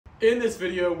In this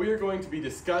video, we are going to be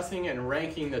discussing and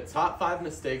ranking the top 5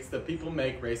 mistakes that people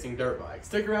make racing dirt bikes.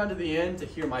 Stick around to the end to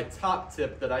hear my top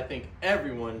tip that I think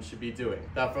everyone should be doing.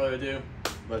 Without further ado,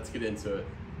 let's get into it.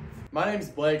 My name's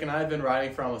Blake and I've been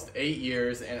riding for almost 8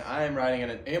 years and I am riding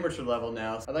at an amateur level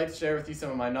now. So I'd like to share with you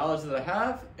some of my knowledge that I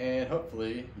have and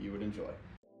hopefully you would enjoy.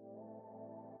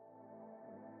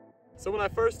 So when I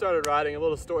first started riding, a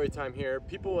little story time here,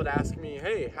 people would ask me,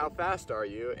 hey, how fast are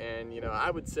you? And I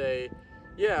would say,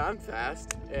 yeah, I'm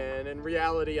fast, and in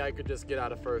reality I could just get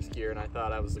out of first gear and I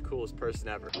thought I was the coolest person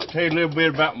ever. I'll tell you a little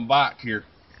bit about my bike here.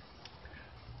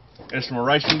 It's my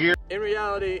racing gear. In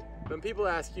reality, when people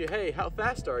ask you, hey, how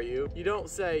fast are you? You don't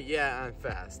say, yeah, I'm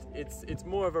fast. It's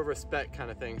more of a respect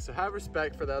kind of thing. So have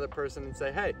respect for the other person and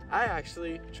say, hey, I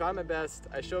actually try my best.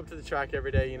 I show up to the track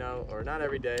every day, or not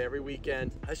every day, every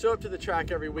weekend. I show up to the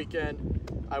track every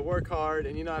weekend. I work hard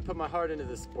and I put my heart into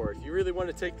this sport. If you really want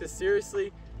to take this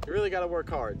seriously, you really got to work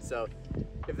hard. So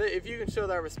if you can show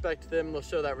that respect to them, they'll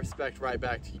show that respect right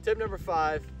back to you. Tip number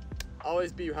 5,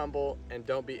 always be humble and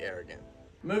don't be arrogant.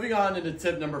 Moving on into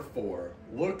tip number 4,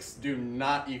 looks do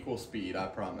not equal speed, I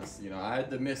promise. I had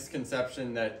the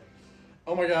misconception that,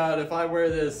 oh my God, if I wear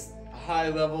this high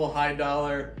level, high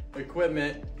dollar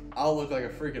equipment, I'll look like a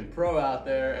freaking pro out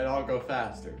there and I'll go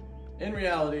faster. In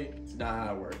reality, it's not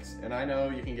how it works. And I know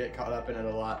you can get caught up in it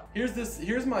a lot.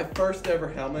 Here's my first ever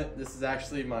helmet. This is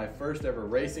actually my first ever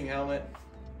racing helmet.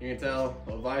 You can tell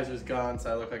the visor's gone,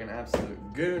 so I look like an absolute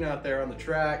goon out there on the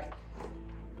track.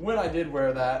 When I did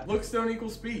wear that, looks don't equal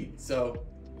speed. So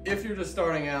if you're just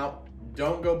starting out,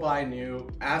 don't go buy new.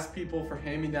 Ask people for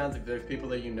hand-me-downs if there's people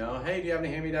that you know. Hey, do you have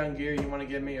any hand-me-down gear you want to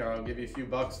give me? Or I'll give you a few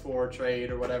bucks for trade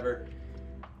or whatever.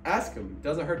 Ask them. It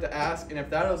doesn't hurt to ask. And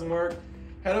if that doesn't work,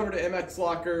 head over to MX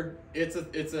Locker. It's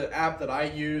an app that I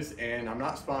use, and I'm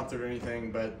not sponsored or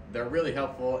anything, but they're really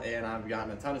helpful, and I've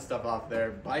gotten a ton of stuff off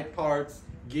there. Bike parts,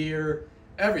 gear,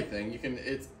 everything.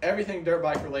 It's everything dirt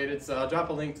bike related, so I'll drop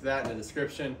a link to that in the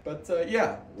description. But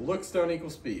yeah, looks don't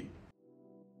equal speed.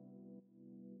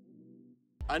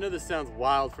 I know this sounds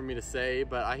wild for me to say,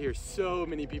 but I hear so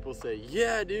many people say,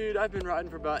 yeah, dude, I've been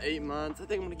riding for about 8 months. I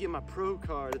think I'm gonna get my pro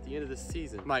card at the end of this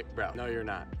season. Mike, bro, no, you're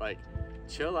not.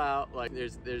 Chill out.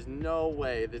 There's no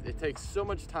way that it takes so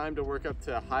much time to work up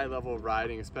to a high level of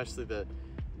riding, especially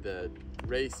the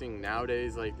racing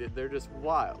nowadays. They're just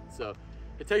wild. So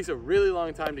it takes a really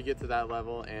long time to get to that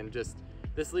level, and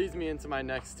this leads me into my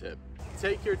next tip.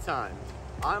 Take your time.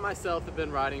 I myself have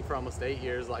been riding for almost 8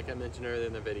 years, like I mentioned earlier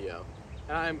in the video,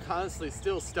 and I am constantly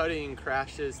still studying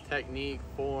crashes, technique,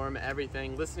 form,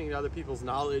 everything, listening to other people's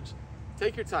knowledge.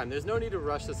 Take your time. There's no need to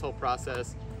rush this whole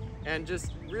process. And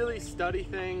just really study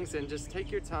things and just take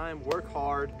your time, work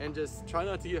hard, and just try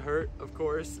not to get hurt, of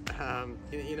course.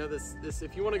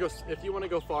 If you want to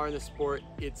go far in the sport,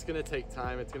 it's gonna take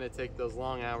time. It's gonna take those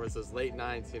long hours, those late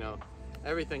nights,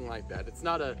 everything like that. It's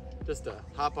not just a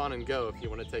hop on and go if you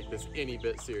want to take this any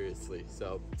bit seriously.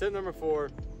 So tip number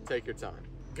 4, take your time.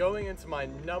 Going into my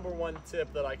number 1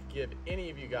 tip that I could give any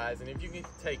of you guys, and if you can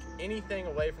take anything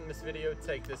away from this video,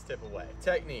 take this tip away.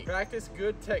 Technique. Practice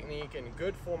good technique and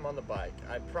good form on the bike.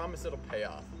 I promise it'll pay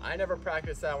off. I never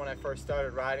practiced that when I first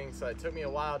started riding, so it took me a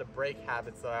while to break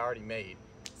habits that I already made.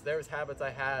 So there was habits I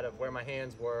had of where my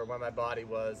hands were, where my body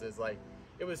was,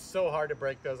 it was so hard to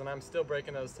break those, and I'm still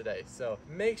breaking those today. So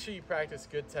make sure you practice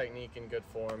good technique and good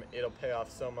form. It'll pay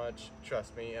off so much,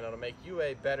 trust me, and it'll make you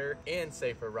a better and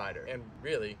safer rider, and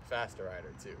really faster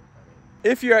rider too.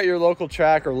 If you're at your local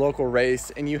track or local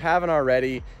race and you haven't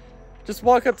already, just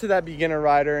walk up to that beginner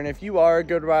rider, and if you are a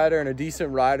good rider and a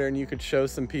decent rider and you could show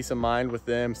some peace of mind with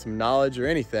them, some knowledge or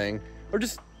anything, or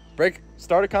just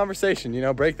start a conversation,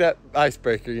 break that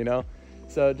icebreaker,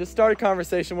 So just start a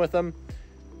conversation with them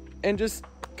and just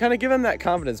kind of give them that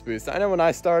confidence boost. I know when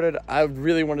I started, I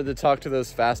really wanted to talk to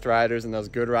those fast riders and those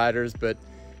good riders, but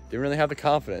didn't really have the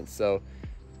confidence. So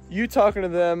you talking to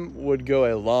them would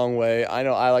go a long way. I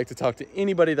know I like to talk to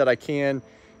anybody that I can,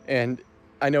 and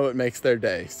I know it makes their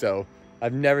day. So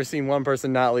I've never seen one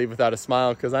person not leave without a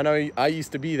smile, because I know I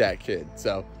used to be that kid.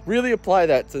 So really apply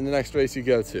that to the next race you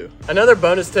go to. Another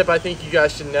bonus tip I think you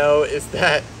guys should know is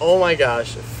that, oh my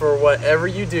gosh, for whatever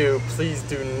you do, please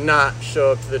do not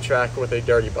show up to the track with a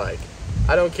dirty bike.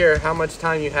 I don't care how much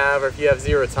time you have or if you have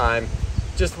 0 time,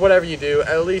 just whatever you do,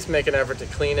 at least make an effort to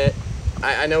clean it.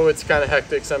 I know it's kind of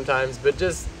hectic sometimes, but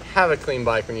just have a clean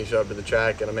bike when you show up to the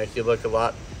track. It'll make you look a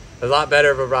lot better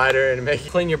of a rider, and make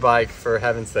you clean your bike, for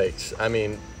heaven's sakes. I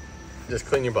mean, just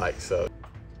clean your bike. So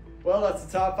well, that's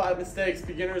the top 5 mistakes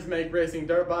beginners make racing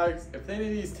dirt bikes. If any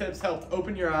of these tips helped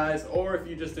open your eyes, or if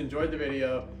you just enjoyed the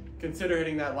video, consider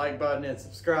hitting that like button and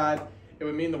subscribe. It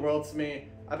would mean the world to me.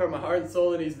 I put my heart and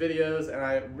soul in these videos, and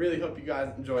I really hope you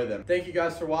guys enjoy them. Thank you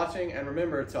guys for watching, and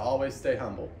remember to always stay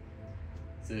humble.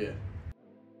 See ya.